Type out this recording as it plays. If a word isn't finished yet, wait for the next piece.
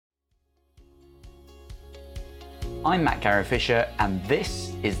I'm Matt Garrow-Fisher, and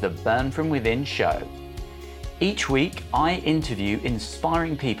this is the Burn From Within show. Each week, I interview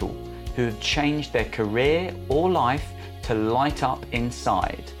inspiring people who have changed their career or life to light up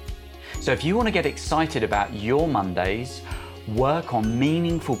inside. So if you want to get excited about your Mondays, work on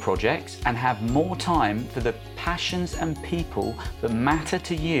meaningful projects, and have more time for the passions and people that matter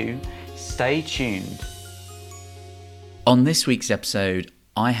to you, stay tuned. On this week's episode,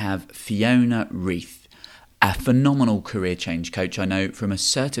 I have Fiona Reith, a phenomenal career change coach I know from a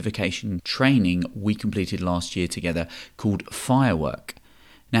certification training we completed last year together called Firework.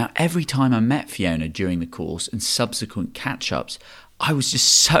 Now, every time I met Fiona during the course and subsequent catch-ups, I was just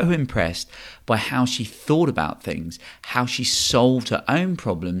so impressed by how she thought about things, how she solved her own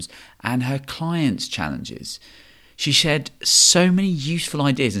problems and her clients' challenges. She shared so many useful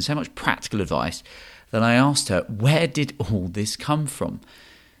ideas and so much practical advice that I asked her, where did all this come from?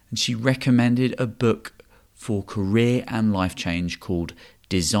 And she recommended a book for career and life change called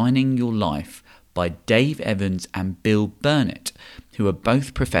Designing Your Life by Dave Evans and Bill Burnett, who are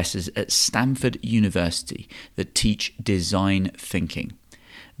both professors at Stanford University that teach design thinking.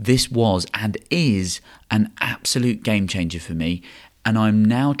 This was and is an absolute game changer for me, and I'm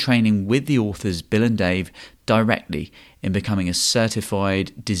now training with the authors Bill and Dave directly in becoming a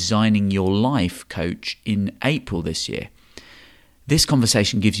certified Designing Your Life coach in April this year. This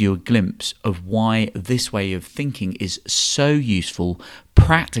conversation gives you a glimpse of why this way of thinking is so useful,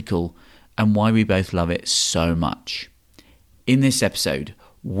 practical, and why we both love it so much. In this episode,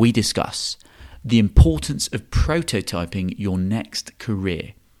 we discuss the importance of prototyping your next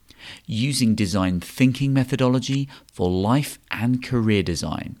career, using design thinking methodology for life and career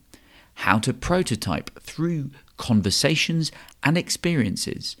design, how to prototype through conversations and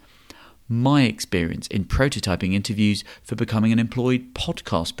experiences, my experience in prototyping interviews for becoming an employed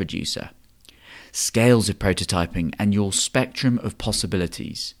podcast producer, scales of prototyping and your spectrum of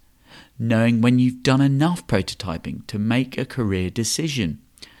possibilities, knowing when you've done enough prototyping to make a career decision,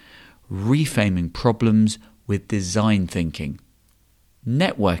 reframing problems with design thinking,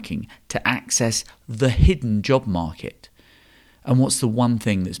 networking to access the hidden job market, and what's the one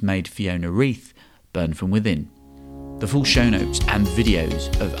thing that's made Fiona Reith burn from within. The full show notes and videos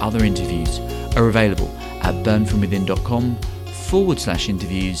of other interviews are available at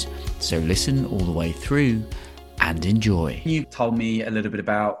burnfromwithin.com/interviews, so listen all the way through and enjoy. You told me a little bit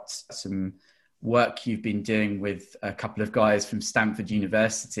about some work you've been doing with a couple of guys from Stanford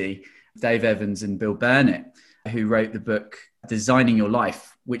University, Dave Evans and Bill Burnett, who wrote the book Designing Your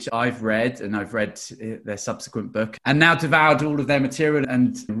Life, which I've read, and I've read their subsequent book and now devoured all of their material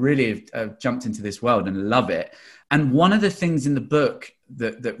and really have jumped into this world and love it. And one of the things in the book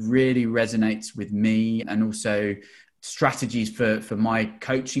that really resonates with me, and also strategies for my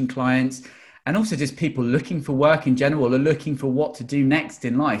coaching clients, and also just people looking for work in general or looking for what to do next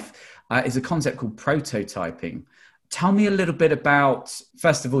in life, is a concept called prototyping. Tell me a little bit about,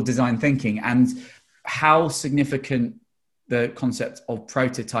 first of all, design thinking and how significant the concept of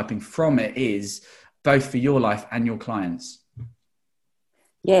prototyping from it is, both for your life and your clients.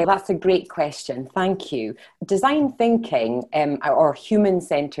 Yeah, that's a great question. Thank you. Design thinking, or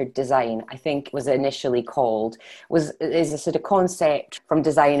human-centered design, I think was initially called, is a sort of concept from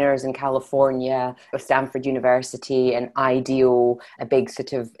designers in California, of Stanford University, and IDEO, a big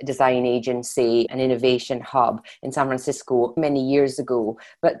sort of design agency, an innovation hub in San Francisco many years ago.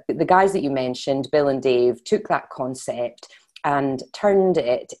 But the guys that you mentioned, Bill and Dave, took that concept and turned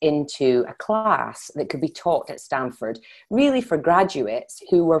it into a class that could be taught at Stanford, really for graduates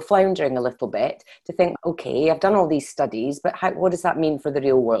who were floundering a little bit to think, okay, I've done all these studies, but what does that mean for the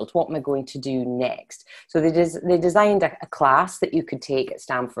real world? What am I going to do next? So they designed a class that you could take at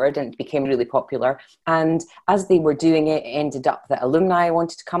Stanford, and it became really popular. And as they were doing it, it ended up that alumni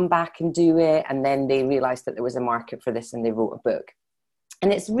wanted to come back and do it. And then they realized that there was a market for this and they wrote a book.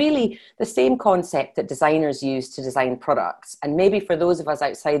 And it's really the same concept that designers use to design products. And maybe for those of us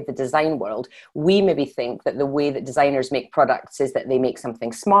outside the design world, we maybe think that the way that designers make products is that they make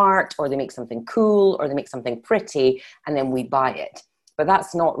something smart, or they make something cool, or they make something pretty, and then we buy it. But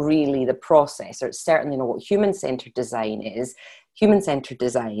that's not really the process, or it's certainly not what human-centered design is. Human-centered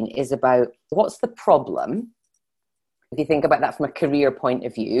design is about what's the problem. If you think about that from a career point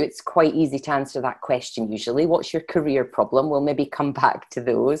of view, it's quite easy to answer that question usually. What's your career problem? We'll maybe come back to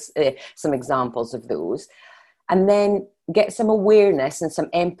those, some examples of those. And then get some awareness and some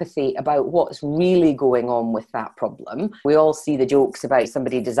empathy about what's really going on with that problem. We all see the jokes about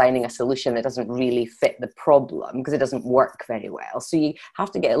somebody designing a solution that doesn't really fit the problem because it doesn't work very well. So you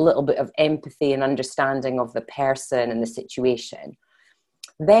have to get a little bit of empathy and understanding of the person and the situation.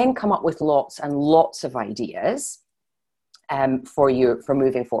 Then come up with lots and lots of ideas. for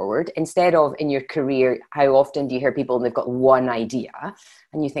moving forward. Instead of in your career, how often do you hear people and they've got one idea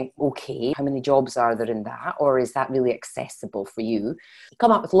and you think, okay, how many jobs are there in that? Or is that really accessible for you? You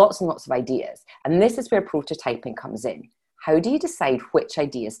come up with lots and lots of ideas. And this is where prototyping comes in. How do you decide which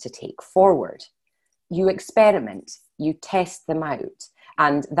ideas to take forward? You experiment, you test them out.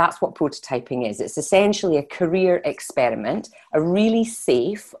 And that's what prototyping is. It's essentially a career experiment, a really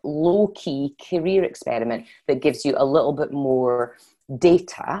safe, low-key career experiment that gives you a little bit more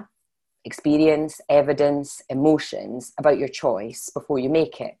data, experience, evidence, emotions about your choice before you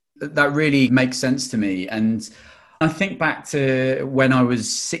make it. That really makes sense to me. And I think back to when I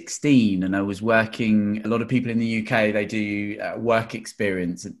was 16 and I was working, a lot of people in the UK, they do work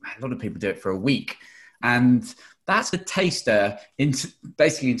experience. A lot of people do it for a week. And that's a taster into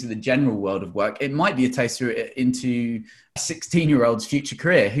the general world of work. It might be a taster into a 16-year-old's future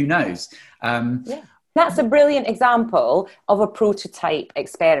career. Who knows? Yeah. That's a brilliant example of a prototype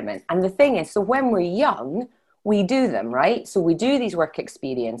experiment. And the thing is, so when we're young, we do them, right? So we do these work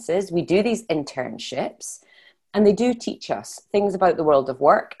experiences, we do these internships, and they do teach us things about the world of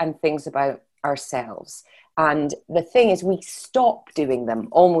work and things about ourselves. And the thing is, we stop doing them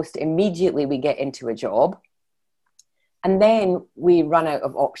almost immediately we get into a job. And then we run out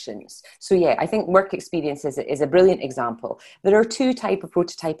of options. So yeah, I think work experiences is a brilliant example. There are two types of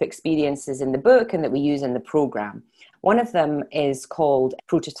prototype experiences in the book and that we use in the program. One of them is called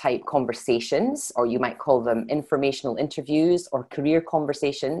prototype conversations, or you might call them informational interviews or career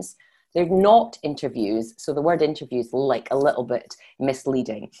conversations. They're not interviews, so the word interview is like a little bit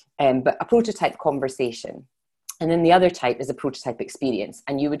misleading, but a prototype conversation. And then the other type is a prototype experience,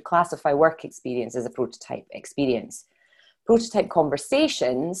 and you would classify work experience as a prototype experience. Prototype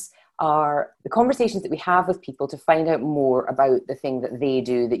conversations are the conversations that we have with people to find out more about the thing that they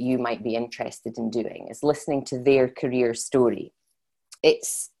do that you might be interested in doing. It's listening to their career story.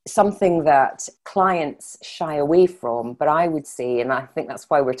 It's something that clients shy away from, but I would say, and I think that's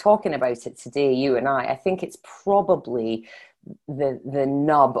why we're talking about it today, you and I think it's probably the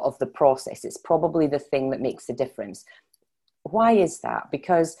nub of the process. It's probably the thing that makes a difference. Why is that?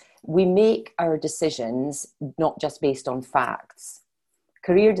 Because we make our decisions not just based on facts.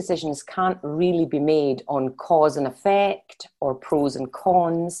 Career decisions can't really be made on cause and effect or pros and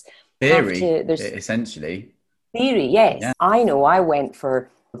cons. Theory, essentially. Theory, yes. Yeah. I know I went for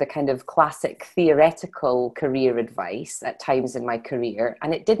the kind of classic theoretical career advice at times in my career,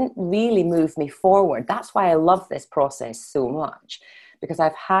 and it didn't really move me forward. That's why I love this process so much. Because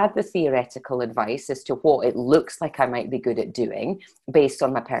I've had the theoretical advice as to what it looks like I might be good at doing based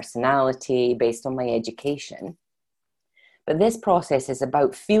on my personality, based on my education. But this process is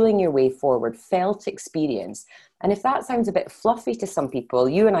about feeling your way forward, felt experience. And if that sounds a bit fluffy to some people,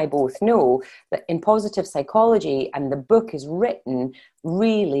 you and I both know that in positive psychology, and the book is written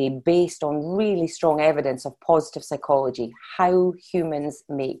really based on really strong evidence of positive psychology, how humans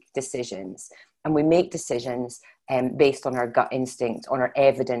make decisions. And we make decisions based on our gut instinct, on our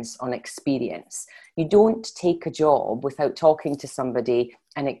evidence, on experience. You don't take a job without talking to somebody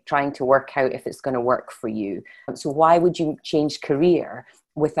and trying to work out if it's going to work for you. So why would you change career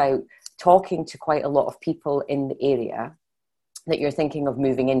without talking to quite a lot of people in the area that you're thinking of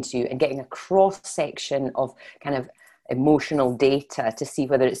moving into and getting a cross-section of kind of emotional data to see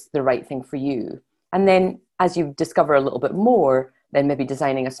whether it's the right thing for you? And then as you discover a little bit more, then maybe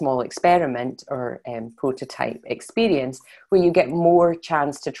designing a small experiment or prototype experience where you get more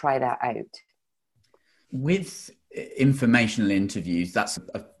chance to try that out. With informational interviews, that's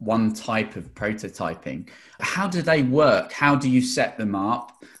one type of prototyping. How do they work? How do you set them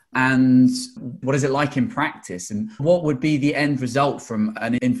up? And what is it like in practice? And what would be the end result from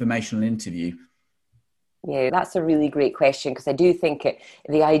an informational interview? Yeah, that's a really great question, because I do think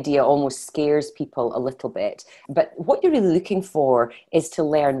the idea almost scares people a little bit. But what you're really looking for is to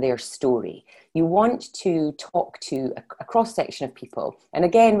learn their story. You want to talk to a cross-section of people. And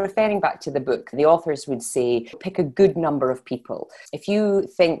again, referring back to the book, the authors would say, pick a good number of people. If you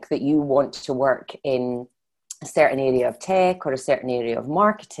think that you want to work in a certain area of tech or a certain area of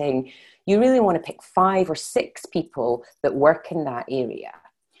marketing, you really want to pick 5 or 6 people that work in that area.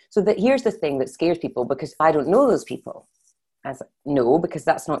 So that here's the thing that scares people, because I don't know those people. No, because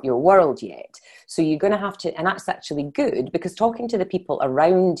that's not your world yet. So you're going to have to, and that's actually good, because talking to the people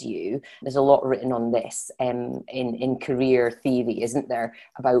around you, there's a lot written on this in career theory, isn't there,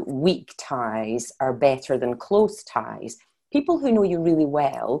 about weak ties are better than close ties. People who know you really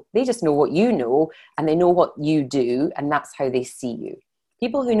well, they just know what you know and they know what you do, and that's how they see you.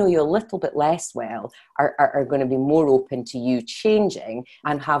 People who know you a little bit less well are going to be more open to you changing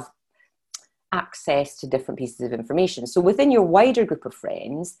and have access to different pieces of information. So within your wider group of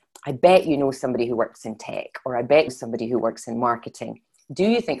friends, I bet you know somebody who works in tech, or I bet you somebody who works in marketing. Do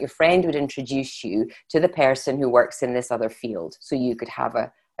you think your friend would introduce you to the person who works in this other field so you could have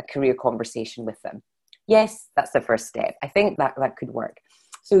a career conversation with them? Yes, that's the first step. I think that could work.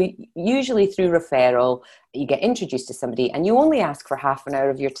 So usually through referral, you get introduced to somebody and you only ask for half an hour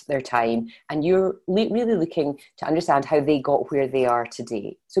of their time, and you're really looking to understand how they got where they are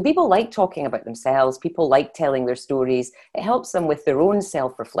today. So people like talking about themselves. People like telling their stories. It helps them with their own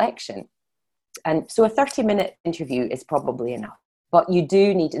self-reflection. And so a 30-minute interview is probably enough. But you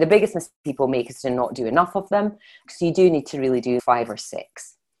do need, the biggest mistake people make is to not do enough of them. So you do need to really do 5 or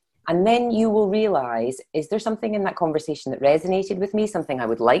 6. And then you will realize, is there something in that conversation that resonated with me, something I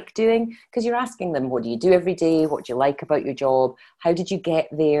would like doing? Because you're asking them, what do you do every day? What do you like about your job? How did you get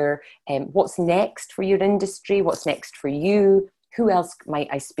there? What's next for your industry? What's next for you? Who else might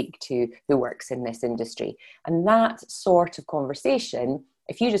I speak to who works in this industry? And that sort of conversation,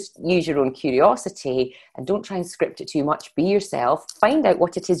 if you just use your own curiosity and don't try and script it too much, be yourself, find out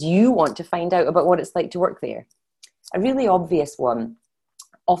what it is you want to find out about what it's like to work there. A really obvious one.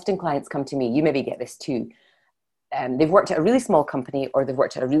 Often clients come to me, you maybe get this too. They've worked at a really small company or they've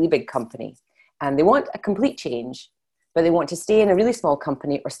worked at a really big company, and they want a complete change, but they want to stay in a really small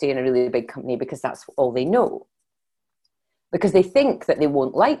company or stay in a really big company because that's all they know. Because they think that they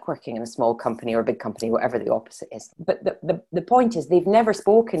won't like working in a small company or a big company, whatever the opposite is. But the point is, they've never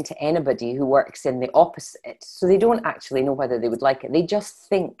spoken to anybody who works in the opposite, so they don't actually know whether they would like it. They just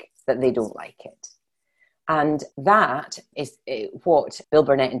think that they don't like it. And that is what Bill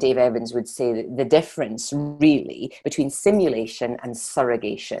Burnett and Dave Evans would say, the difference really between simulation and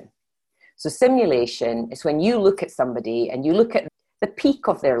surrogation. So simulation is when you look at somebody and you look at the peak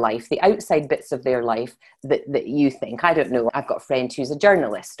of their life, the outside bits of their life that you think, I don't know, I've got a friend who's a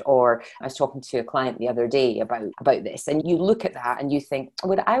journalist, or I was talking to a client the other day about this, and you look at that and you think,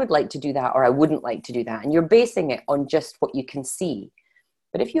 I would like to do that, or I wouldn't like to do that. And you're basing it on just what you can see.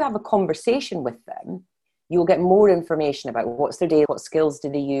 But if you have a conversation with them, you'll get more information about what's their day, what skills do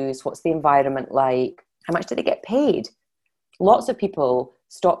they use, what's the environment like, how much do they get paid. Lots of people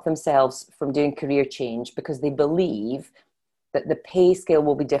stop themselves from doing career change because they believe that the pay scale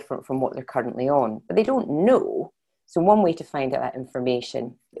will be different from what they're currently on, but they don't know. So one way to find out that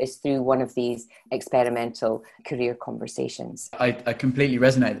information is through one of these experimental career conversations. I completely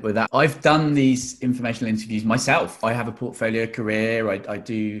resonate with that. I've done these informational interviews myself. I have a portfolio career. I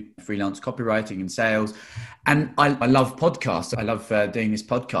do freelance copywriting and sales. And I love podcasts. I love doing this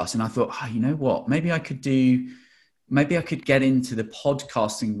podcast. And I thought, you know what? Maybe I could get into the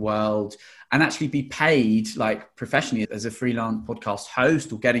podcasting world and actually be paid like professionally as a freelance podcast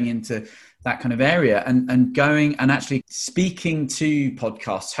host, or getting into that kind of area and going and actually speaking to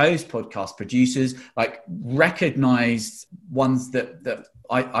podcast hosts, podcast producers, like recognized ones that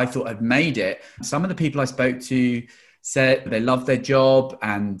I thought had made it. Some of the people I spoke to said they loved their job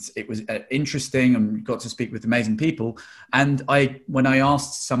and it was interesting and got to speak with amazing people. And when I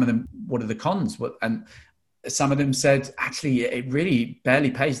asked some of them, what are the cons? And some of them said, actually, it really barely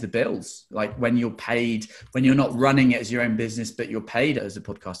pays the bills. Like when you're paid, when you're not running it as your own business, but you're paid as a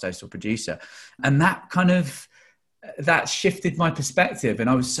podcast host or producer. And that shifted my perspective. And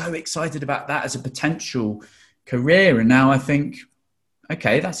I was so excited about that as a potential career. And now I think,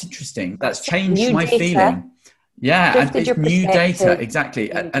 okay, that's interesting. That's changed my feeling. Yeah. And it's new data.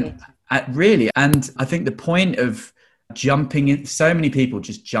 Exactly. And really, and I think the point of jumping in, so many people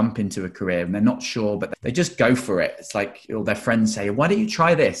just jump into a career and they're not sure, but they just go for it. It's like all their friends say, why don't you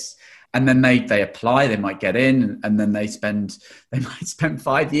try this? And then they apply, they might get in, and then they might spend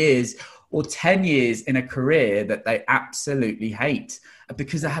 5 years or 10 years in a career that they absolutely hate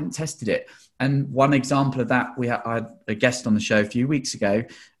because they haven't tested it. And one example of that, I had a guest on the show a few weeks ago,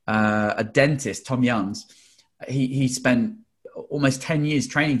 a dentist, Tom Youngs. He spent almost 10 years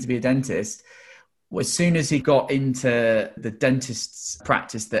training to be a dentist. As soon as he got into the dentist's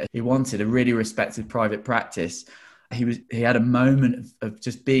practice that he wanted, a really respected private practice, he had a moment of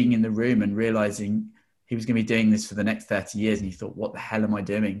just being in the room and realizing he was going to be doing this for the next 30 years. And he thought, what the hell am I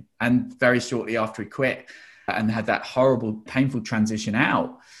doing? And very shortly after he quit and had that horrible, painful transition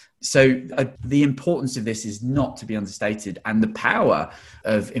out. So the importance of this is not to be understated. And the power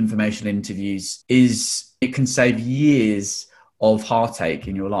of informational interviews is it can save years of heartache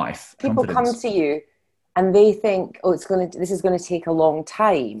in your life. People come to you and they think, this is going to take a long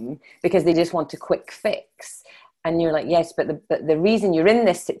time because they just want a quick fix. And you're like, yes, but the reason you're in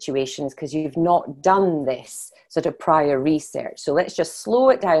this situation is because you've not done this sort of prior research. So let's just slow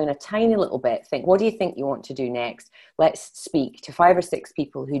it down a tiny little bit. Think, what do you think you want to do next? Let's speak to 5 or 6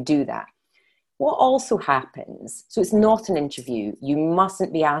 people who do that. What also happens, so it's not an interview. You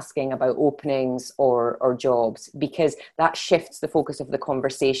mustn't be asking about openings or jobs, because that shifts the focus of the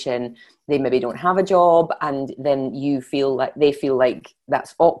conversation. They maybe don't have a job, and then they feel like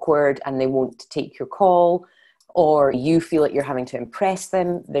that's awkward and they won't take your call, or you feel like you're having to impress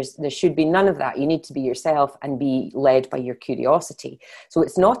them. There should be none of that. You need to be yourself and be led by your curiosity. So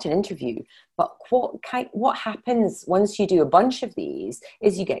it's not an interview. But what happens once you do a bunch of these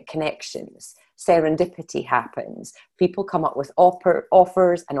is you get connections. Serendipity happens. People come up with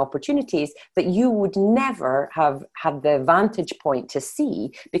offers and opportunities that you would never have had the vantage point to see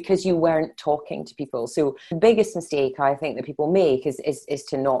because you weren't talking to people. So the biggest mistake I think that people make is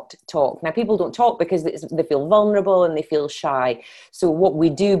to not talk. Now, people don't talk because they feel vulnerable and they feel shy. So what we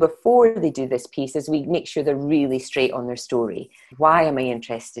do before they do this piece is we make sure they're really straight on their story. Why am I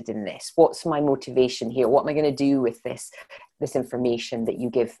interested in this? What's my motivation here? What am I going to do with this information that you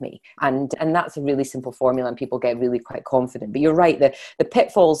give me? And that's a really simple formula, and people get really quite confident. But you're right, the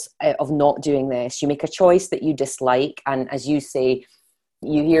pitfalls of not doing this, you make a choice that you dislike, and as you say,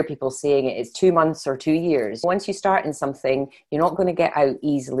 you hear people saying it's 2 months or 2 years. Once you start in something, you're not going to get out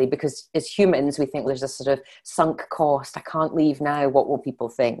easily, because as humans we think there's a sort of sunk cost. I can't leave now, what will people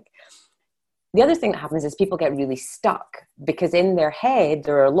think? The other thing that happens is people get really stuck, because in their head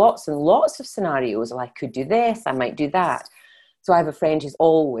there are lots and lots of scenarios. I could do this, I might do that. So I have a friend who's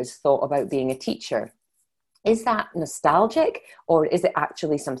always thought about being a teacher. Is that nostalgic, or is it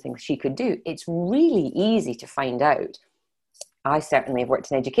actually something she could do? It's really easy to find out. I certainly have worked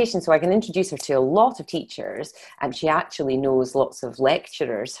in education, so I can introduce her to a lot of teachers, and she actually knows lots of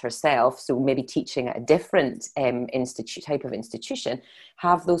lecturers herself, so maybe teaching at a different type of institution.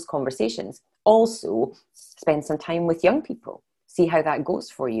 Have those conversations. Also, spend some time with young people. See how that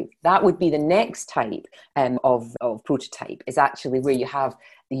goes for you. That would be the next type of prototype, is actually where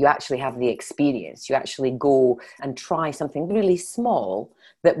you actually have the experience. You actually go and try something really small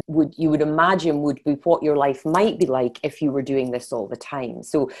that you would imagine would be what your life might be like if you were doing this all the time.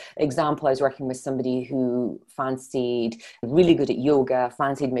 So, example, I was working with somebody who fancied, really good at yoga,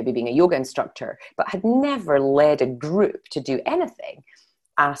 fancied maybe being a yoga instructor, but had never led a group to do anything.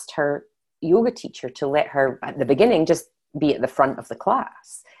 Asked her yoga teacher to let her, at the beginning, just be at the front of the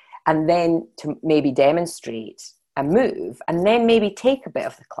class, and then to maybe demonstrate a move, and then maybe take a bit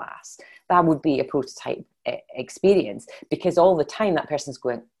of the class. That would be a prototype experience, because all the time that person's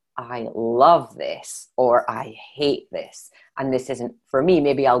going, I love this, or I hate this, and this isn't for me.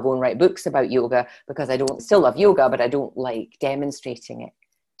 Maybe I'll go and write books about yoga because I still love yoga, but I don't like demonstrating it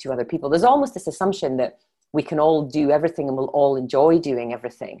to other people. There's almost this assumption that we can all do everything and we'll all enjoy doing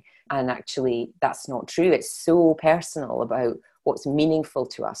everything. And actually, that's not true. It's so personal about what's meaningful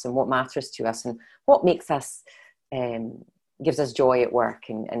to us and what matters to us and what makes us, gives us joy at work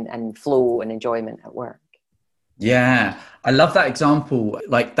and flow and enjoyment at work. Yeah, I love that example.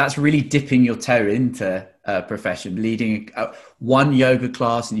 Like, that's really dipping your toe into a profession, leading one yoga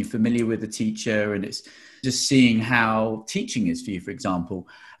class, and you're familiar with the teacher, and it's just seeing how teaching is for you, for example.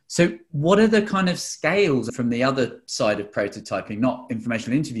 So what are the kind of scales from the other side of prototyping, not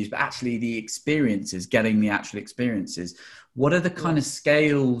informational interviews, but actually the experiences, getting the actual experiences? What are the kind of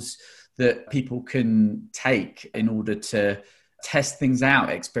scales that people can take in order to test things out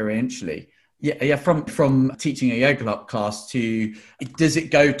experientially? Yeah. From teaching a yoga class to, does it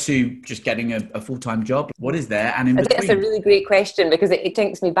go to just getting a full-time job? What is there? And in between? That's a really great question, because it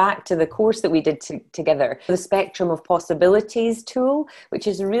takes me back to the course that we did together, the Spectrum of Possibilities tool, which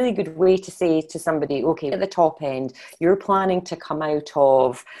is a really good way to say to somebody, okay, at the top end, you're planning to come out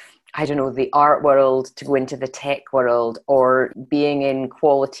of, I don't know, the art world to go into the tech world, or being in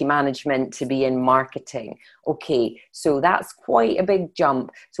quality management to be in marketing. Okay, so that's quite a big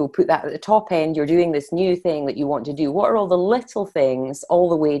jump. So we'll put that at the top end. You're doing this new thing that you want to do. What are all the little things all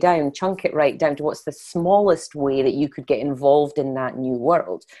the way down? Chunk it right down to what's the smallest way that you could get involved in that new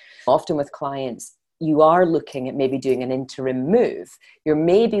world. Often with clients, you are looking at maybe doing an interim move. You're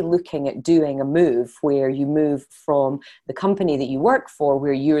maybe looking at doing a move where you move from the company that you work for,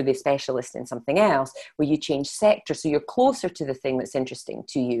 where you're the specialist in something else, where you change sector, so you're closer to the thing that's interesting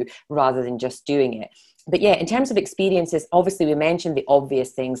to you rather than just doing it. But yeah, in terms of experiences, obviously we mentioned the obvious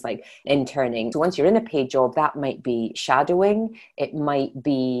things like interning. So once you're in a paid job, that might be shadowing. It might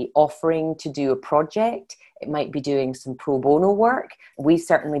be offering to do a project. It might be doing some pro bono work. We've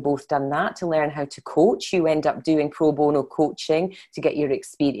certainly both done that to learn how to coach. You end up doing pro bono coaching to get your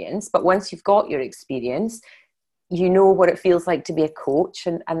experience. But once you've got your experience, you know what it feels like to be a coach,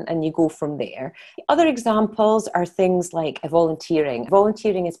 and you go from there. Other examples are things like volunteering.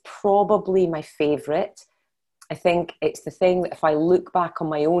 Volunteering is probably my favorite. I think it's the thing that if I look back on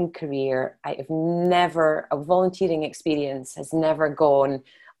my own career, a volunteering experience has never gone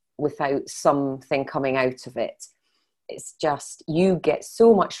without something coming out of it. It's just, you get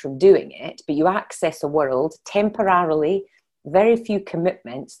so much from doing it, but you access a world temporarily, very few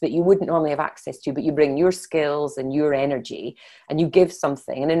commitments that you wouldn't normally have access to, but you bring your skills and your energy and you give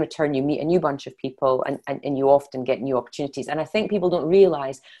something, and in return you meet a new bunch of people, and you often get new opportunities. And I think people don't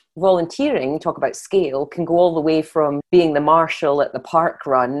realize volunteering, talk about scale, can go all the way from being the marshal at the park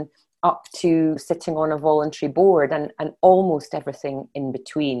run up to sitting on a voluntary board, and almost everything in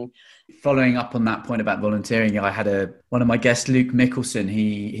between. Following up on that point about volunteering, I had one of my guests, Luke Mickelson.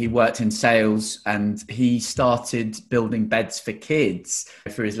 He worked in sales, and he started building beds for kids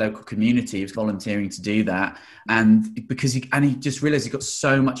for his local community. He was volunteering to do that, and he just realized he got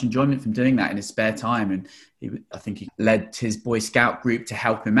so much enjoyment from doing that in his spare time. And I think he led his Boy Scout group to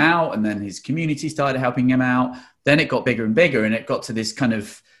help him out, and then his community started helping him out. Then it got bigger and bigger, and it got to this kind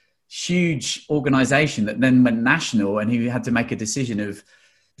of huge organization that then went national, and he had to make a decision of,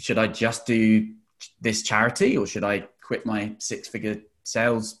 should I just do this charity or should I quit my 6-figure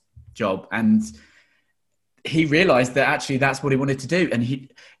sales job? And he realized that actually that's what he wanted to do. And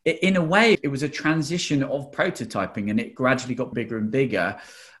in a way, it was a transition of prototyping, and it gradually got bigger and bigger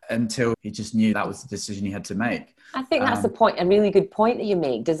until he just knew that was the decision he had to make. I think that's the point, a really good point that you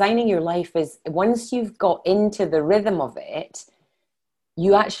make. Designing your life is, once you've got into the rhythm of it,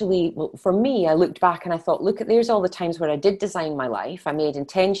 you actually, well, for me, I looked back and I thought, there's all the times where I did design my life. I made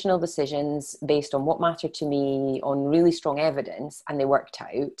intentional decisions based on what mattered to me, on really strong evidence, and they worked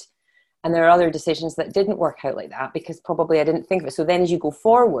out. And there are other decisions that didn't work out like that because probably I didn't think of it. So then as you go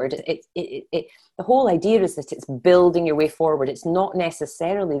forward, the whole idea is that it's building your way forward. It's not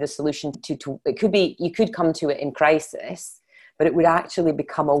necessarily the solution to it could be, you could come to it in crisis, but it would actually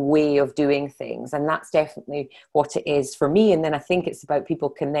become a way of doing things. And that's definitely what it is for me. And then I think it's about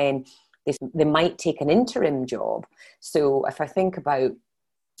people can then, they might take an interim job. So if I think about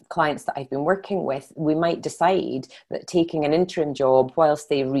clients that I've been working with, we might decide that taking an interim job whilst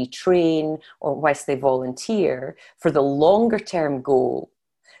they retrain or whilst they volunteer for the longer term goal,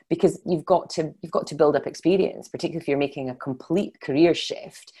 because you've got to build up experience, particularly if you're making a complete career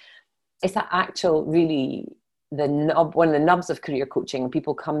shift. It's that actual really one of the nubs of career coaching.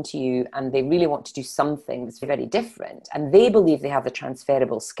 People come to you and they really want to do something that's very different, and they believe they have the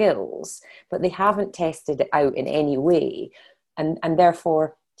transferable skills, but they haven't tested it out in any way, and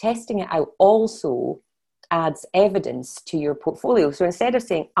therefore testing it out also adds evidence to your portfolio. So instead of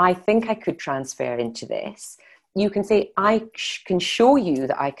saying, I think I could transfer into this, you can say, I can show you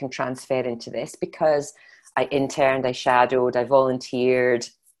that I can transfer into this because I interned, I shadowed, I volunteered,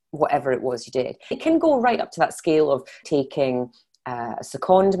 whatever it was you did. It can go right up to that scale of taking a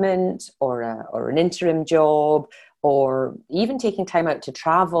secondment or an interim job, or even taking time out to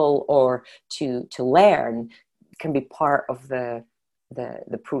travel or to learn can be part of the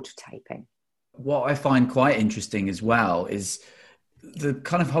prototyping. What I find quite interesting as well is the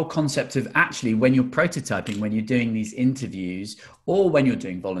kind of whole concept of actually when you're prototyping, when you're doing these interviews or when you're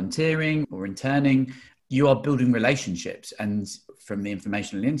doing volunteering or interning, you are building relationships. And from the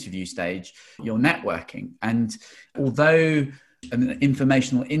informational interview stage, you're networking. And although an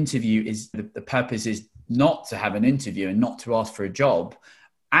informational interview is the purpose is not to have an interview and not to ask for a job,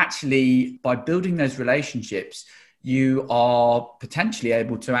 actually by building those relationships, you are potentially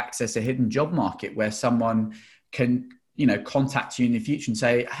able to access a hidden job market where someone can, contact you in the future and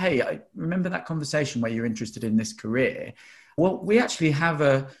say, hey, I remember that conversation where you're interested in this career. Well, we actually have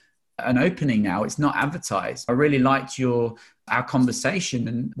an opening now. It's not advertised. I really liked our conversation.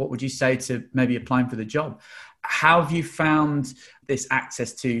 And what would you say to maybe applying for the job? How have you found this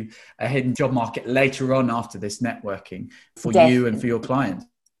access to a hidden job market later on after this networking for you and for your clients?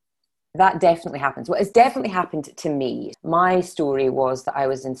 That definitely happens. Well, it's definitely happened to me. My story was that I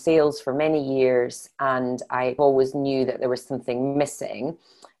was in sales for many years and I always knew that there was something missing.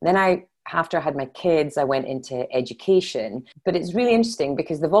 Then after I had my kids, I went into education. But it's really interesting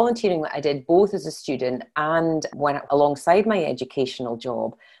because the volunteering that I did both as a student and when alongside my educational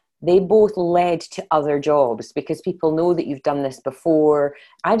job, they both led to other jobs because people know that you've done this before.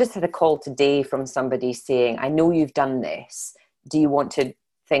 I just had a call today from somebody saying, I know you've done this. Do you want to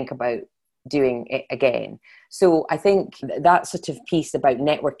think about doing it again? So I think that sort of piece about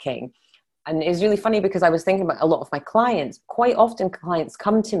networking, and it's really funny because I was thinking about a lot of my clients. Quite often clients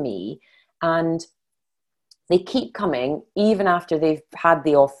come to me and they keep coming even after they've had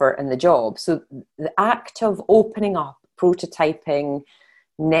the offer and the job. So the act of opening up, prototyping,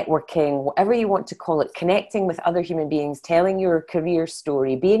 networking, whatever you want to call it, connecting with other human beings, telling your career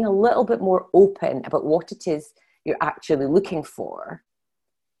story, being a little bit more open about what it is you're actually looking for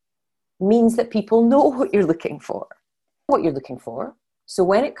means that people know what you're looking for. So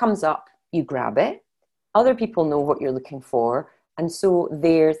when it comes up, you grab it. Other people know what you're looking for, and so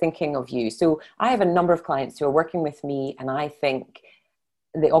they're thinking of you. So I have a number of clients who are working with me, and I think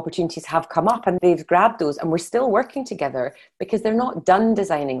the opportunities have come up and they've grabbed those, and we're still working together because they're not done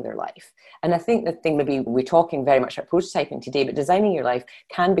designing their life. And I think the thing, maybe we're talking very much about prototyping today, but designing your life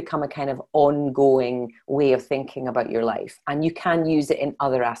can become a kind of ongoing way of thinking about your life. And you can use it in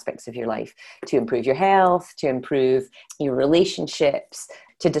other aspects of your life to improve your health, to improve your relationships,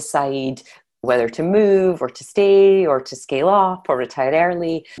 to decide whether to move or to stay or to scale up or retire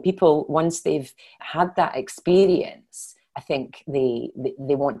early. People, once they've had that experience, I think they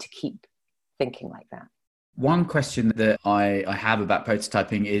want to keep thinking like that. One question that I have about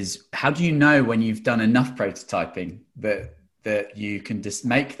prototyping is, how do you know when you've done enough prototyping that you can just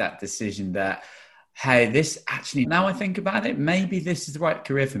make that decision that, hey, this actually, now I think about it, maybe this is the right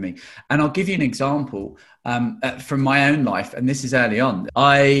career for me. And I'll give you an example from my own life. And this is early on.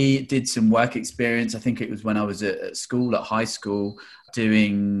 I did some work experience. I think it was when I was at school, at high school,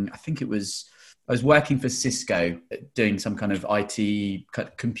 I was working for Cisco, doing some kind of IT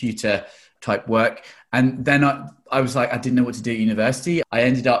computer type work. And then I was like, I didn't know what to do at university.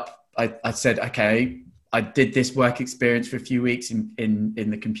 I said, okay, I did this work experience for a few weeks in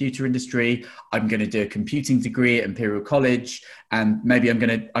the computer industry. I'm going to do a computing degree at Imperial College, and maybe I'm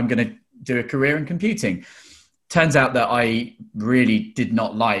going to do a career in computing. Turns out that I really did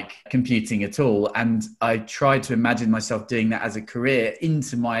not like computing at all. And I tried to imagine myself doing that as a career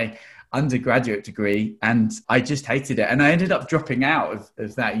into my undergraduate degree, and I just hated it. And I ended up dropping out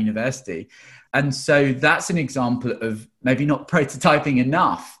of that university. And so that's an example of maybe not prototyping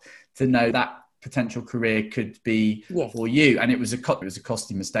enough to know that potential career could be for you. And it was a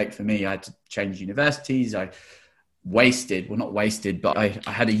costly mistake for me. I had to change universities. I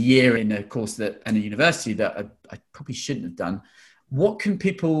had a year in a course and a university that I probably shouldn't have done. How can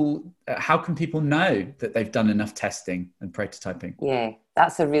people know that they've done enough testing and prototyping? Yeah,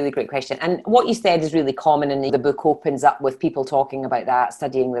 that's a really great question. And what you said is really common, and the book opens up with people talking about that,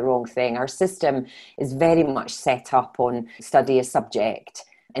 studying the wrong thing. Our system is very much set up on study a subject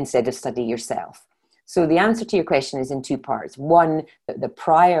instead of study yourself. So the answer to your question is in two parts. One, the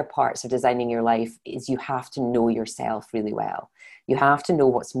prior parts of designing your life is you have to know yourself really well. You have to know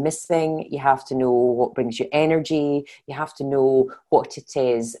what's missing. You have to know what brings you energy. You have to know what it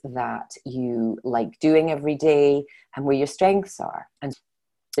is that you like doing every day and where your strengths are. And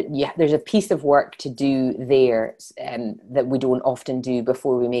yeah, there's a piece of work to do there that we don't often do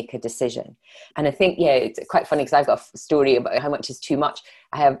before we make a decision. And I think, it's quite funny because I've got a story about how much is too much.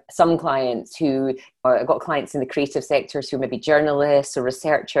 I have some clients I've got clients in the creative sectors who are maybe journalists or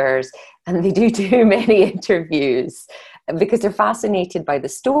researchers, and they do too many interviews because they're fascinated by the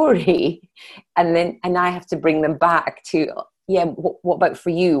story. And I have to bring them back to, what about for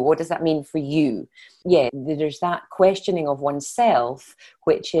you? What does that mean for you? Yeah, there's that questioning of oneself,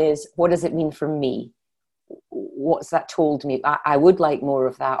 which is, what does it mean for me? What's that told me? I would like more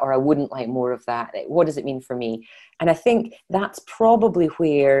of that, or I wouldn't like more of that. What does it mean for me? And I think that's probably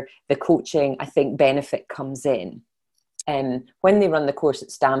where the coaching, benefit comes in. When they run the course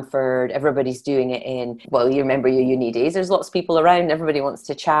at Stanford, everybody's doing it you remember your uni days, there's lots of people around, everybody wants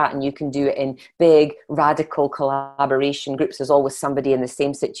to chat, and you can do it in big, radical collaboration groups. There's always somebody in the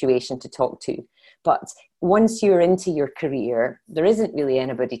same situation to talk to. But once you're into your career, there isn't really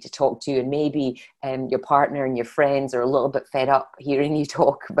anybody to talk to, and maybe your partner and your friends are a little bit fed up hearing you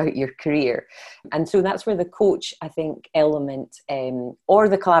talk about your career. And so that's where the coach, element or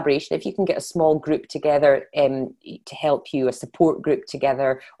the collaboration, if you can get a small group together to help you, a support group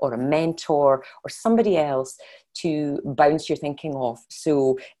together, or a mentor or somebody else to bounce your thinking off.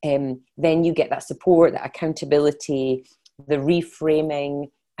 So then you get that support, that accountability, the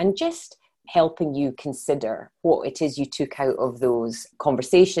reframing, and just helping you consider what it is you took out of those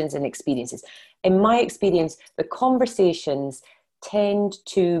conversations and experiences. In my experience, the conversations tend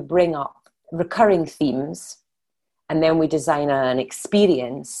to bring up recurring themes, and then we design an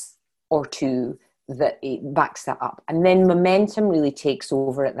experience or two that backs that up. And then momentum really takes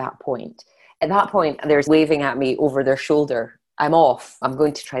over at that point. At that point, they're waving at me over their shoulder. I'm off. I'm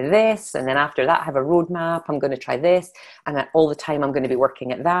going to try this. And then after that, I have a roadmap. I'm going to try this. And all the time, I'm going to be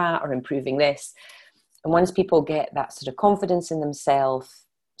working at that or improving this. And once people get that sort of confidence in themselves,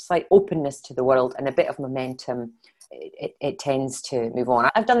 slight openness to the world, and a bit of momentum, it tends to move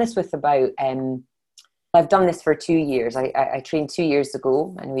on. I've done this with about I've done this for 2 years. I trained 2 years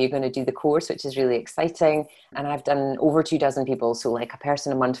ago, and we're going to do the course, which is really exciting. And I've done over 24 people, so like a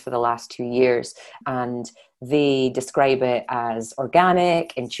person a month for the last 2 years. And they describe it as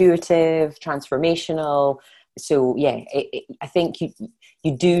organic, intuitive, transformational. So yeah, I think you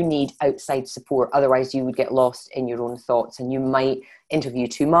do need outside support. Otherwise, you would get lost in your own thoughts, and you might interview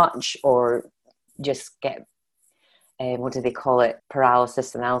too much, or just get what do they call it?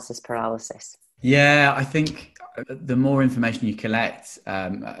 Analysis paralysis. Yeah, I think the more information you collect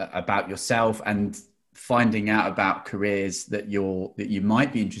about yourself and finding out about careers that you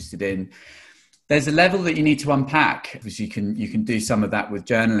might be interested in, there's a level that you need to unpack, because you can do some of that with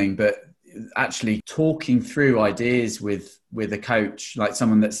journaling, but actually talking through ideas with a coach, like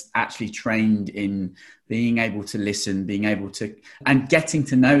someone that's actually trained in being able to listen, and getting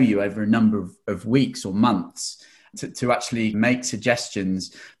to know you over a number of weeks or months to actually make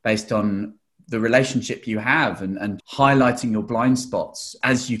suggestions based on the relationship you have, and highlighting your blind spots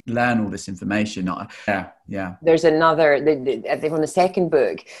as you learn all this information. Yeah. There's another, on the second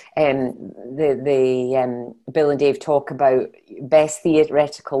book, Bill and Dave talk about best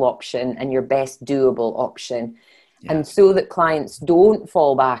theoretical option and your best doable option. Yeah. And so that clients don't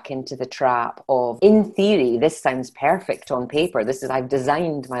fall back into the trap of, in theory, this sounds perfect on paper. I've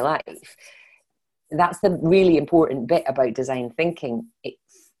designed my life. That's the really important bit about design thinking.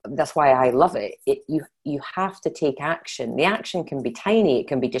 That's why I love it. You have to take action. The action can be tiny. It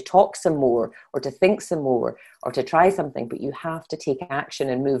can be to talk some more, or to think some more, or to try something, but you have to take action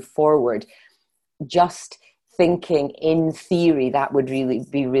and move forward. Just thinking in theory that would really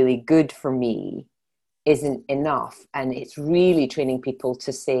be really good for me isn't enough. And it's really training people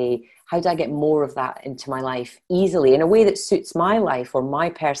to say, how do I get more of that into my life easily, in a way that suits my life or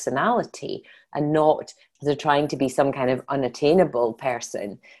my personality, and not they're trying to be some kind of unattainable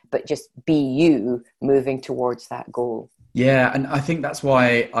person, but just be you moving towards that goal. Yeah, and I think that's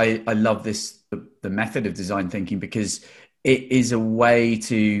why I love the method of design thinking, because it is a way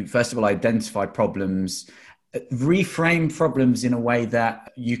to, first of all, identify problems, reframe problems in a way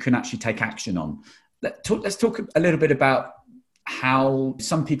that you can actually take action on. Let's talk a little bit about how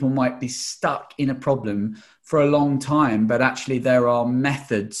some people might be stuck in a problem for a long time, but actually there are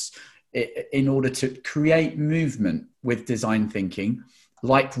methods in order to create movement with design thinking,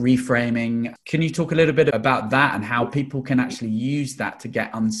 like reframing. Can you talk a little bit about that and how people can actually use that to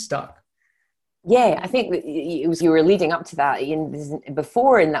get unstuck? Yeah, I think you were leading up to that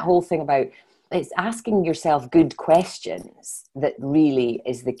before, in that whole thing about it's asking yourself good questions that really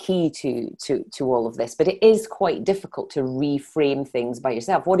is the key to all of this. But it is quite difficult to reframe things by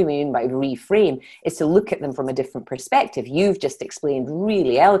yourself. What do you mean by reframe? It's to look at them from a different perspective. You've just explained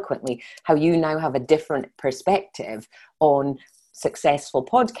really eloquently how you now have a different perspective on successful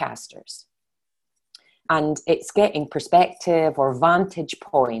podcasters. And it's getting perspective or vantage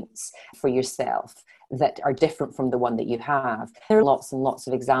points for yourself that are different from the one that you have. There are lots and lots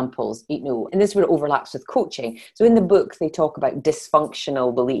of examples, and this is where it overlaps with coaching. So in the book, they talk about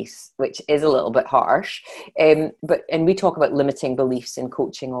dysfunctional beliefs, which is a little bit harsh, and we talk about limiting beliefs in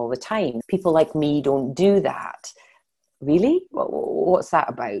coaching all the time. People like me don't do that. Really? What's that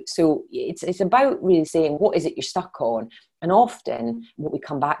about? So it's about really saying, what is it you're stuck on? And often what we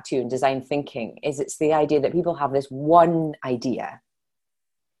come back to in design thinking is it's the idea that people have this one idea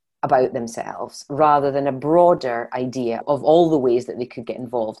about themselves rather than a broader idea of all the ways that they could get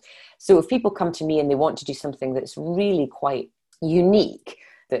involved. So if people come to me and they want to do something that's really quite unique,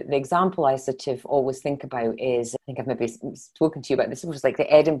 the example I sort of always think about is, I think I've maybe spoken to you about this, it was like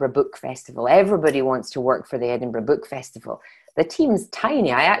the Edinburgh Book Festival. Everybody wants to work for the Edinburgh Book Festival. The team's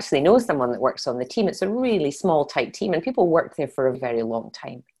tiny. I actually know someone that works on the team. It's a really small, tight team, and people work there for a very long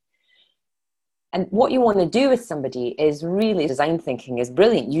time. And what you want to do with somebody is really, design thinking is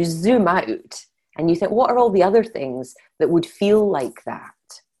brilliant. You zoom out and you think, what are all the other things that would feel like that?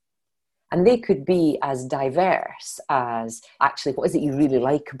 And they could be as diverse as, actually, what is it you really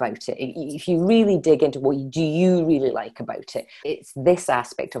like about it? If you really dig into what do you really like about it, it's this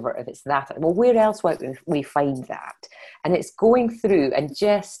aspect of it, if it's that. Well, where else would we find that? And it's going through and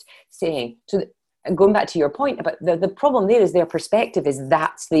just saying, and going back to your point about the problem there is their perspective is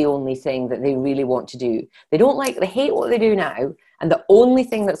that's the only thing that they really want to do. They hate what they do now, and the only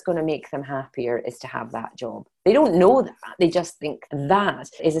thing that's going to make them happier is to have that job. They don't know that. They just think that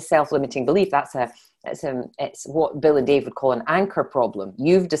is a self-limiting belief. It's what Bill and Dave would call an anchor problem.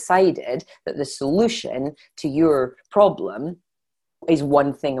 You've decided that the solution to your problem is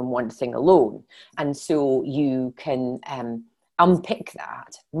one thing and one thing alone. And so you can unpick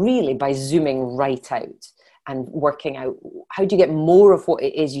that really by zooming right out and working out how do you get more of what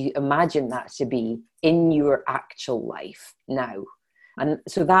it is you imagine that to be in your actual life now. And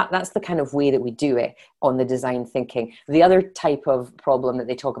so that's the kind of way that we do it on the design thinking. The other type of problem that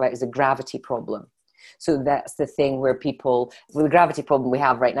they talk about is a gravity problem. So that's the thing where people, well, the gravity problem we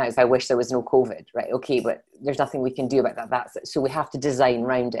have right now is I wish there was no COVID, right? Okay, but there's nothing we can do about that. So we have to design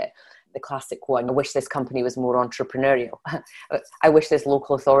around it. The classic one, I wish this company was more entrepreneurial. I wish this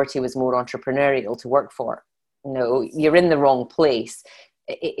local authority was more entrepreneurial to work for. No, you're in the wrong place.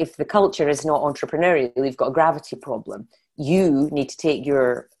 If the culture is not entrepreneurial, you've got a gravity problem. You need to take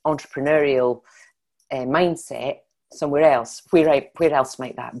your entrepreneurial mindset somewhere else. Where else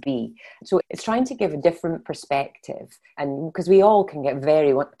might that be? So it's trying to give a different perspective. And because we all can get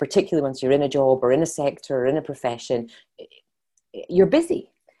particularly once you're in a job or in a sector or in a profession, you're busy.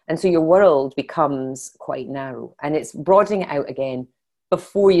 And so your world becomes quite narrow, and it's broadening it out again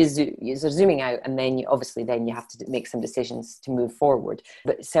before you zoom. You're zooming out, and then you have to make some decisions to move forward,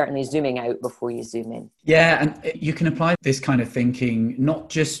 but certainly zooming out before you zoom in. Yeah, and you can apply this kind of thinking not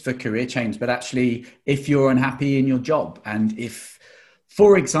just for career change, but actually if you're unhappy in your job, and if,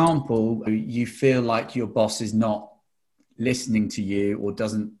 for example, you feel like your boss is not listening to you or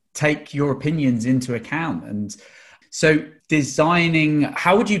doesn't take your opinions into account. And so designing,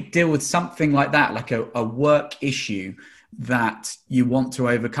 how would you deal with something like that, like a work issue that you want to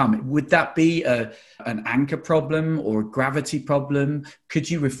overcome? Would that be an anchor problem or a gravity problem? Could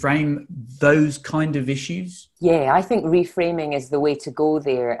you reframe those kind of issues? Yeah, I think reframing is the way to go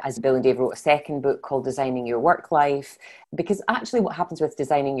there. As Bill and Dave wrote a second book called Designing Your Work Life, because actually what happens with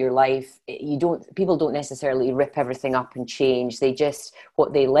designing your life, people don't necessarily rip everything up and change.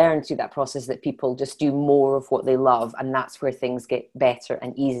 What they learn through that process, that people just do more of what they love, and that's where things get better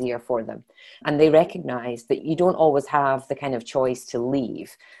and easier for them. And they recognize that you don't always have the kind of choice to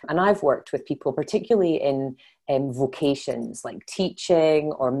leave. And I've worked with people, particularly in vocations like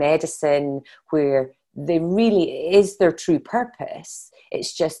teaching or medicine, where they really is their true purpose.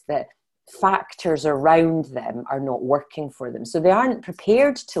 It's just that factors around them are not working for them. So they aren't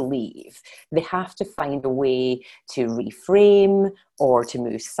prepared to leave. They have to find a way to reframe or to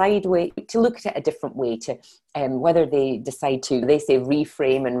move sideways, to look at it a different way, to whether they decide to, they say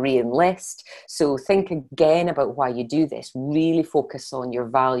reframe and re-enlist. So think again about why you do this. Really focus on your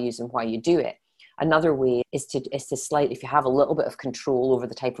values and why you do it. Another way is to slightly, if you have a little bit of control over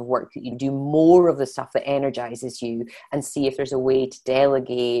the type of work that you do, more of the stuff that energizes you, and see if there's a way to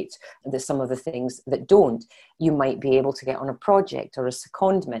delegate some of the things that don't. You might be able to get on a project or a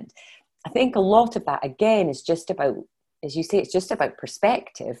secondment. I think a lot of that, again, is just about, as you say, it's just about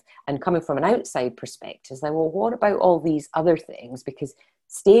perspective, and coming from an outside perspective. It's like, well, what about all these other things? Because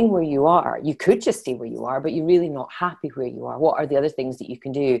staying where you are, you could just stay where you are, but you're really not happy where you are. What are the other things that you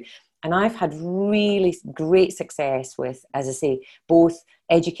can do? And I've had really great success with, as I say, both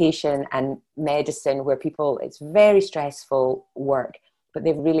education and medicine, where it's very stressful work, but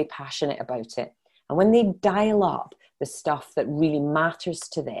they're really passionate about it. And when they dial up the stuff that really matters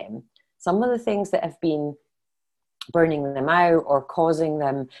to them, some of the things that have been burning them out or causing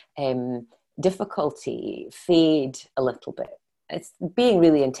them difficulty fade a little bit. It's being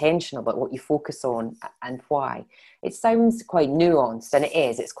really intentional about what you focus on and why. It sounds quite nuanced, and it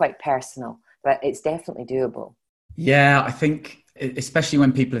is. It's quite personal, but it's definitely doable. Yeah, I think especially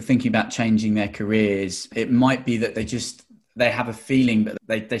when people are thinking about changing their careers, it might be that they have a feeling that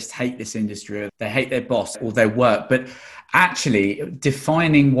they just hate this industry, or they hate their boss or their work. But actually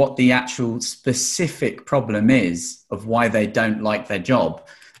defining what the actual specific problem is of why they don't like their job,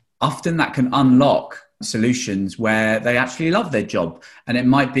 often that can unlock solutions where they actually love their job. And it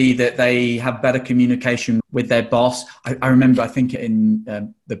might be that they have better communication with their boss. I remember, I think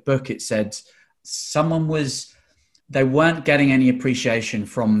in the book, it said they weren't getting any appreciation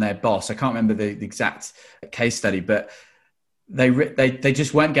from their boss. I can't remember the exact case study, but they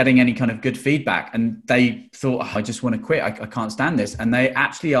just weren't getting any kind of good feedback. And they thought, I just want to quit. I can't stand this. And they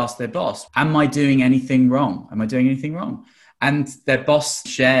actually asked their boss, am I doing anything wrong? Am I doing anything wrong? And their boss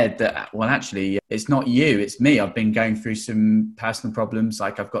shared that, well, actually, it's not you, it's me. I've been going through some personal problems.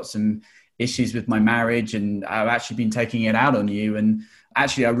 Like, I've got some issues with my marriage, and I've actually been taking it out on you. And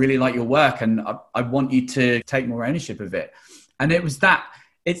actually, I really like your work, and I want you to take more ownership of it. And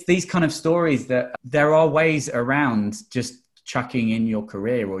it's these kind of stories that there are ways around just chucking in your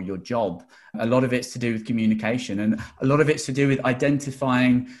career or your job. A lot of it's to do with communication, and a lot of it's to do with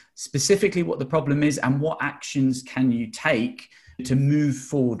identifying specifically what the problem is and what actions can you take to move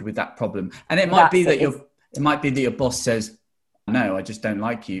forward with that problem. And it might be that your boss says, no, I just don't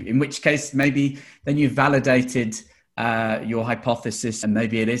like you. In which case, maybe then you've validated your hypothesis, and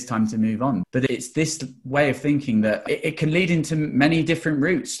maybe it is time to move on. But it's this way of thinking that it can lead into many different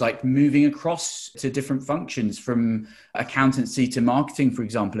routes, like moving across to different functions from accountancy to marketing, for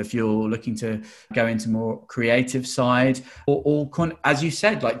example, if you're looking to go into more creative side, or as you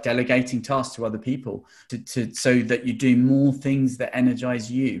said, like delegating tasks to other people so that you do more things that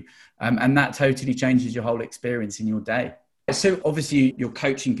energize you. And that totally changes your whole experience in your day. So obviously you're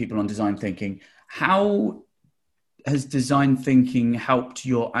coaching people on design thinking. How has design thinking helped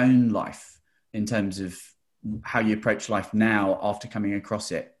your own life in terms of how you approach life now after coming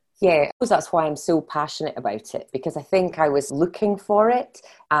across it? Yeah, that's why I'm so passionate about it, because I think I was looking for it,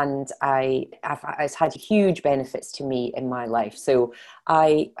 and it's had huge benefits to me in my life. So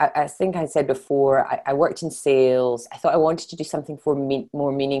I think I said before, I worked in sales. I thought I wanted to do something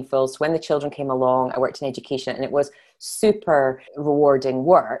more meaningful. So when the children came along, I worked in education, and it was super rewarding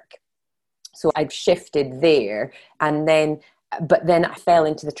work. So I've shifted there, but then I fell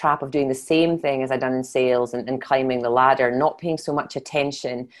into the trap of doing the same thing as I'd done in sales and climbing the ladder, not paying so much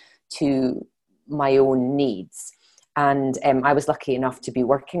attention to my own needs. And I was lucky enough to be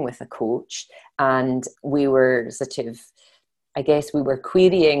working with a coach, and we were we were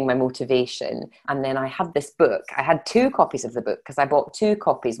querying my motivation. And then I had this book. I had 2 copies of the book because I bought 2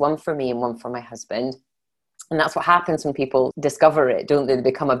 copies, one for me and one for my husband. And that's what happens when people discover it, don't they? They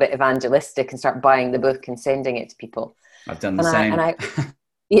become a bit evangelistic and start buying the book and sending it to people. I've done the same.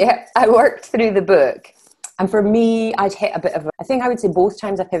 I worked through the book. And for me, I'd hit a bit of I think I would say both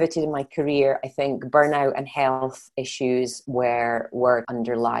times I pivoted in my career, I think burnout and health issues were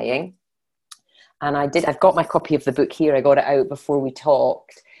underlying. And I've got my copy of the book here. I got it out before we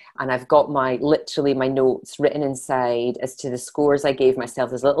talked. And I've got my notes written inside as to the scores I gave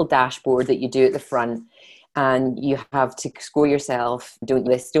myself. There's a little dashboard that you do at the front. And you have to score yourself, don't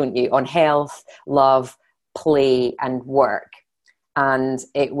you, on health, love, play, and work. And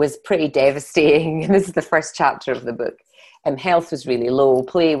it was pretty devastating. This is the first chapter of the book. Health was really low.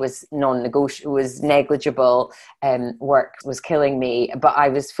 Play was non-negotiable, was negligible. Work was killing me. But I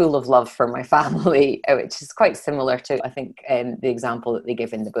was full of love for my family, which is quite similar to, I think, the example that they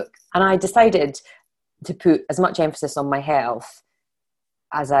give in the book. And I decided to put as much emphasis on my health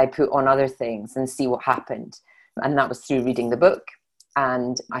as I put on other things and see what happened. And that was through reading the book.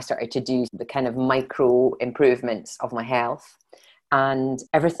 And I started to do the kind of micro improvements of my health. And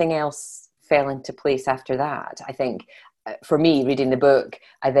everything else fell into place after that. I think for me, reading the book,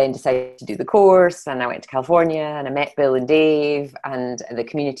 I then decided to do the course, and I went to California and I met Bill and Dave and the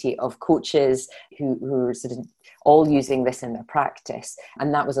community of coaches who were sort of all using this in their practice.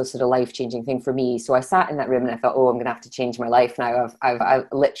 And that was a sort of life-changing thing for me. So I sat in that room and I thought, I'm going to have to change my life now. I've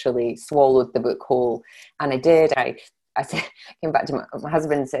literally swallowed the book whole. And I did. I came back to my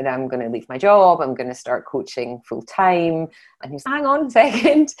husband and said, I'm going to leave my job. I'm going to start coaching full time. And he was, hang on a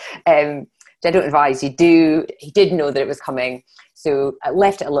second. I don't advise you do. He did know that it was coming. So I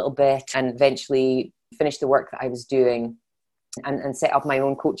left it a little bit and eventually finished the work that I was doing and set up my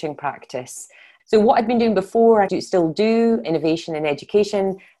own coaching practice. So what I'd been doing before, still do innovation in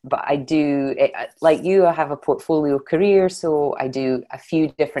education, but I do, like you, I have a portfolio career, so I do a few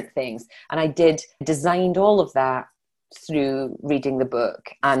different things. And I designed all of that through reading the book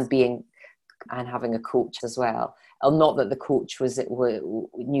and having a coach as well. Not that the coach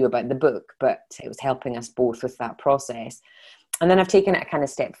knew about the book, but it was helping us both with that process. And then I've taken it a kind of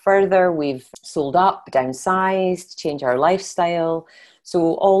step further. We've sold up, downsized, changed our lifestyle.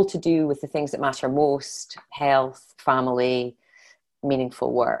 So all to do with the things that matter most: health, family,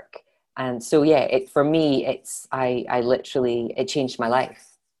 meaningful work. And so, for me, it changed my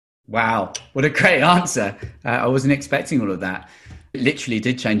life. Wow. What a great answer. I wasn't expecting all of that. It literally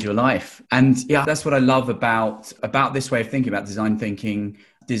did change your life. And yeah, that's what I love about this way of thinking, about design thinking,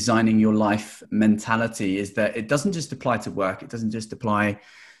 designing your life mentality, is that it doesn't just apply to work. It doesn't just apply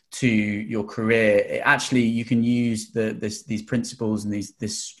to your career. You can use these principles and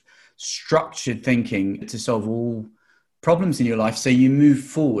this structured thinking to solve all problems in your life. So you move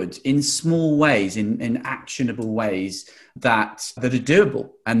forward in small ways, in actionable ways that are doable.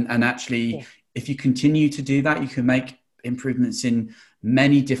 And actually, if you continue to do that, you can make improvements in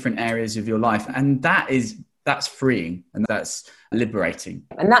many different areas of your life. And that's freeing and that's liberating.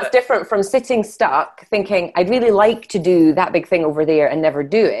 And that's different from sitting stuck thinking, I'd really like to do that big thing over there and never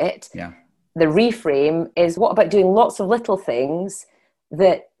do it. Yeah. The reframe is, what about doing lots of little things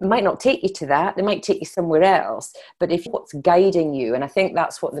that might not take you to that, they might take you somewhere else. But if what's guiding you, and I think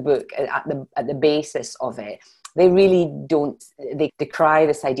that's what the book at the basis of it, they really don't, they decry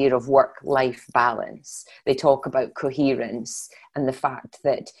this idea of work-life balance. They talk about coherence and the fact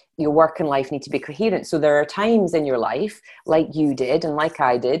that your work and life need to be coherent. So there are times in your life, like you did and like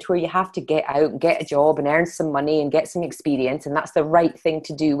I did, where you have to get out, get a job and earn some money and get some experience. And that's the right thing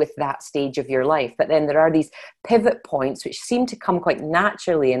to do with that stage of your life. But then there are these pivot points which seem to come quite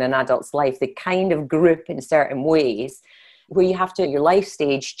naturally in an adult's life. They kind of group in certain ways where you have to, your life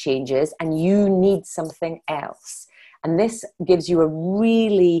stage changes and you need something else. And this gives you a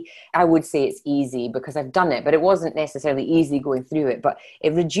really, I would say it's easy because I've done it, but it wasn't necessarily easy going through it, but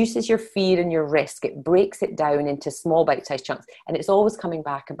it reduces your fear and your risk. It breaks it down into small bite-sized chunks. And it's always coming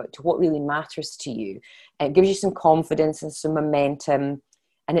back about to what really matters to you. And it gives you some confidence and some momentum.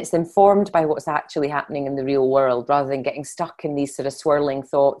 And it's informed by what's actually happening in the real world rather than getting stuck in these sort of swirling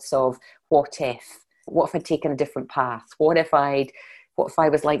thoughts of what if? What if I'd taken a different path? What if I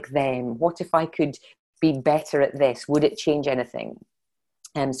was like them? What if I could be better at this? Would it change anything?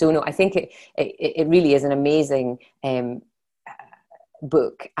 So no, I think it really is an amazing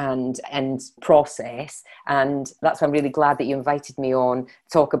book and process, and that's why I'm really glad that you invited me on to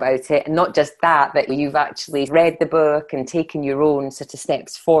talk about it. And not just that you've actually read the book and taken your own sort of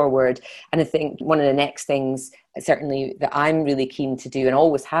steps forward. And I think one of the next things certainly that I'm really keen to do and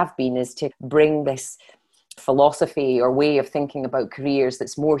always have been is to bring this philosophy or way of thinking about careers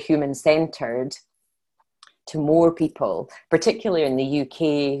that's more human-centered to more people, particularly in the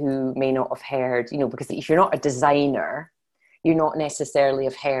UK, who may not have heard, because if you're not a designer, you're not necessarily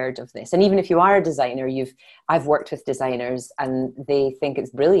have heard of this. And even if you are a designer, I've worked with designers and they think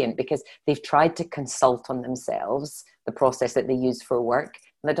it's brilliant because they've tried to consult on themselves, the process that they use for work,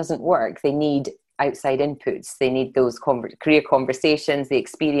 and that doesn't work. They need outside inputs. They need those career conversations, the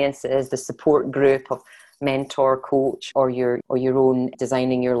experiences, the support group of mentor, coach, or your own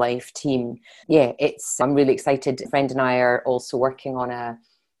designing your life team. Yeah, I'm really excited. A friend and I are also working on a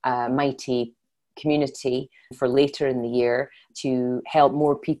mighty community for later in the year to help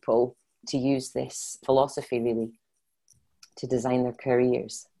more people to use this philosophy really to design their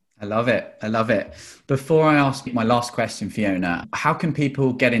careers. I love it. Before I ask my last question, Fiona, how can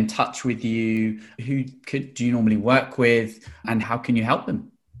people get in touch with you? Who do you normally work with, and how can you help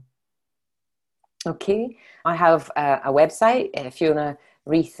them? Okay, I have a website,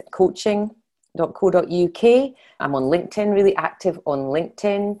 FionaReithCoaching.co.uk. I'm on LinkedIn, really active on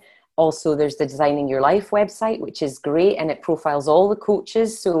LinkedIn. Also, there's the Designing Your Life website, which is great, and it profiles all the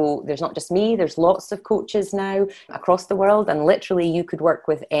coaches. So there's not just me, there's lots of coaches now across the world, and literally you could work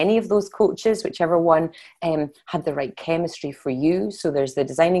with any of those coaches, whichever one had the right chemistry for you. So there's the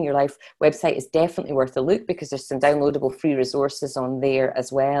Designing Your Life website is definitely worth a look because there's some downloadable free resources on there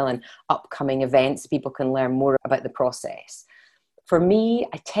as well, and upcoming events. People can learn more about the process. For me,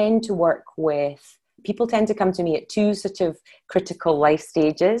 I tend to work with people tend to come to me at two sort of critical life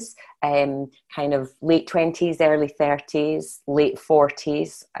stages, kind of late 20s, early 30s, late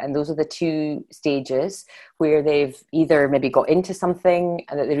 40s. And those are the two stages where they've either maybe got into something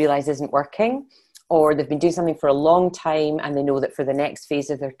and that they realize isn't working, or they've been doing something for a long time and they know that for the next phase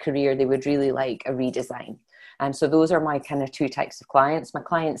of their career, they would really like a redesign. And so those are my kind of two types of clients. My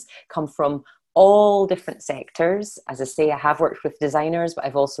clients come from all different sectors. As I say, I have worked with designers, but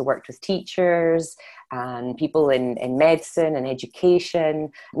I've also worked with teachers and people in medicine and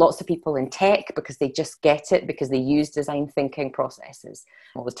education, lots of people in tech because they just get it because they use design thinking processes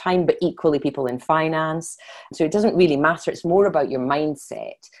all the time, but equally people in finance. So it doesn't really matter. It's more about your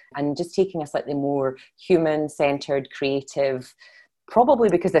mindset and just taking a slightly more human-centered, creative, probably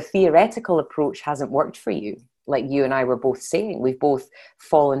because the theoretical approach hasn't worked for you. Like you and I were both saying, we've both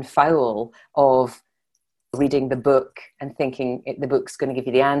fallen foul of reading the book and thinking the book's going to give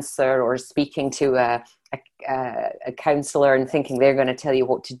you the answer, or speaking to a counselor and thinking they're going to tell you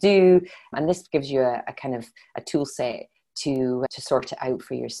what to do. And this gives you a kind of a tool set to sort it out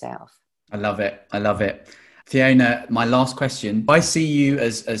for yourself. I love it. Fiona, my last question. I see you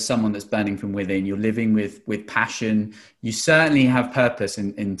as someone that's burning from within. You're living with passion. You certainly have purpose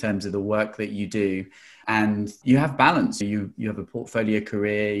in terms of the work that you do. And you have balance. You have a portfolio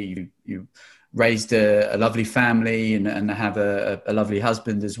career. You raised a lovely family and have a lovely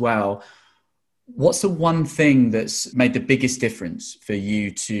husband as well. What's the one thing that's made the biggest difference for you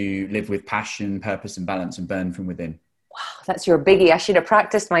to live with passion, purpose and balance and burn from within? Wow, that's your biggie. I should have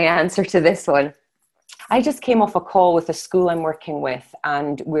practiced my answer to this one. I just came off a call with a school I'm working with,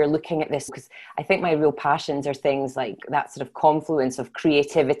 and we're looking at this because I think my real passions are things like that sort of confluence of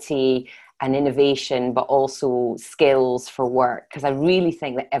creativity and innovation, but also skills for work, because I really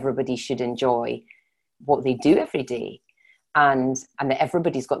think that everybody should enjoy what they do every day. and that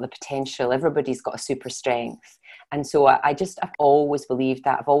everybody's got the potential, everybody's got a super strength. And so I've always believed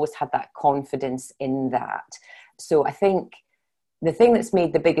that. I've always had that confidence in that. So I think the thing that's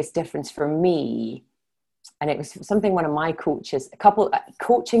made the biggest difference for me, and it was something one of my coaches,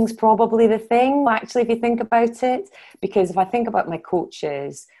 coaching's probably the thing, actually, if you think about it, because if I think about my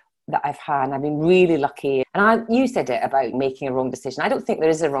coaches that I've had, and I've been really lucky. And you said it about making a wrong decision. I don't think there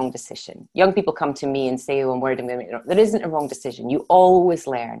is a wrong decision. Young people come to me and say, oh, I'm worried I'm going to make it wrong. There isn't a wrong decision. You always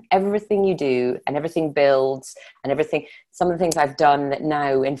learn. Everything you do and everything builds and everything. Some of the things I've done that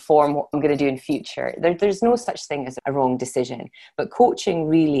now inform what I'm going to do in future. There's no such thing as a wrong decision. But coaching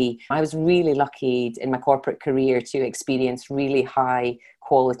really, I was really lucky in my corporate career to experience really high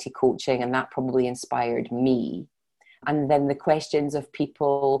quality coaching, and that probably inspired me. And then the questions of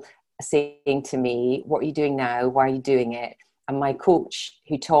people saying to me, what are you doing now? Why are you doing it? And my coach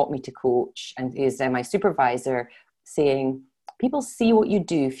who taught me to coach and is my supervisor saying, people see what you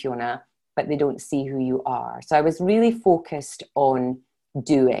do, Fiona, but they don't see who you are. So I was really focused on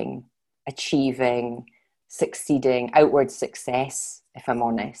doing, achieving, succeeding, outward success, if I'm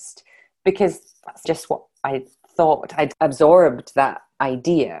honest, because that's just what I thought. I'd absorbed that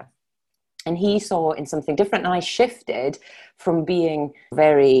idea. And he saw in something different. And I shifted from being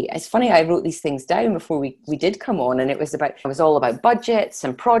it's funny, I wrote these things down before we did come on, and it was all about budgets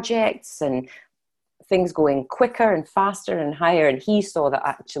and projects and things going quicker and faster and higher. And he saw that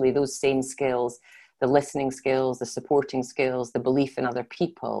actually those same skills, the listening skills, the supporting skills, the belief in other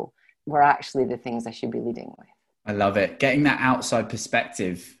people, were actually the things I should be leading with. I love it. Getting that outside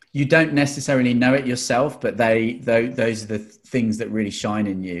perspective. You don't necessarily know it yourself, but those are the things that really shine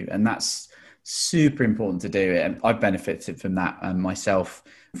in you. And that's super important to do it. And I've benefited from that myself,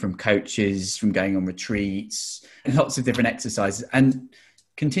 from coaches, from going on retreats, lots of different exercises, and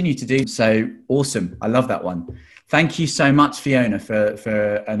continue to do so. Awesome. I love that one. Thank you so much, Fiona, for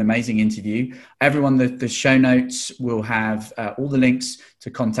an amazing interview. Everyone, the show notes will have all the links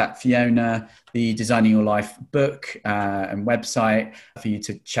to contact Fiona, the Designing Your Life book and website for you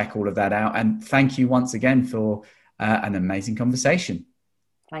to check all of that out. And thank you once again for an amazing conversation.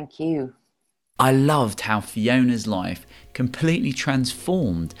 Thank you. I loved how Fiona's life completely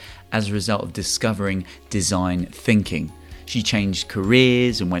transformed as a result of discovering design thinking. She changed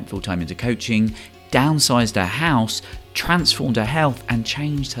careers and went full-time into coaching, downsized her house, transformed her health, and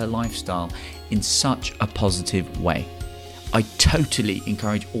changed her lifestyle in such a positive way. I totally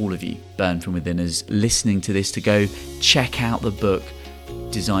encourage all of you, Burn From Withiners, listening to this to go check out the book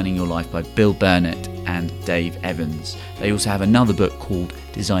Designing Your Life by Bill Burnett and Dave Evans. They also have another book called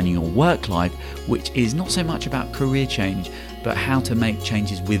Designing Your Work Life, which is not so much about career change, but how to make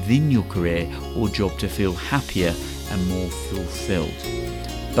changes within your career or job to feel happier and more fulfilled.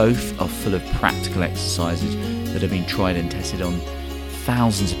 Both are full of practical exercises that have been tried and tested on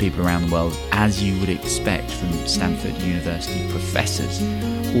thousands of people around the world, as you would expect from Stanford University professors.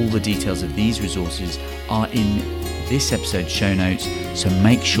 All the details of these resources are in this episode's show notes, so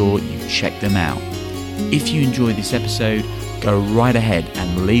make sure you check them out. If you enjoyed this episode, go right ahead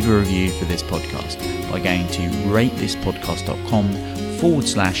and leave a review for this podcast by going to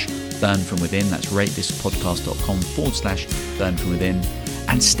ratethispodcast.com/burnfromwithin. That's ratethispodcast.com/burnfromwithin.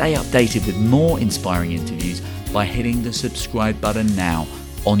 And stay updated with more inspiring interviews by hitting the subscribe button now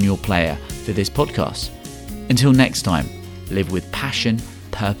on your player for this podcast. Until next time, live with passion,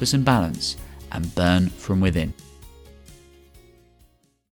 purpose and balance, and burn from within.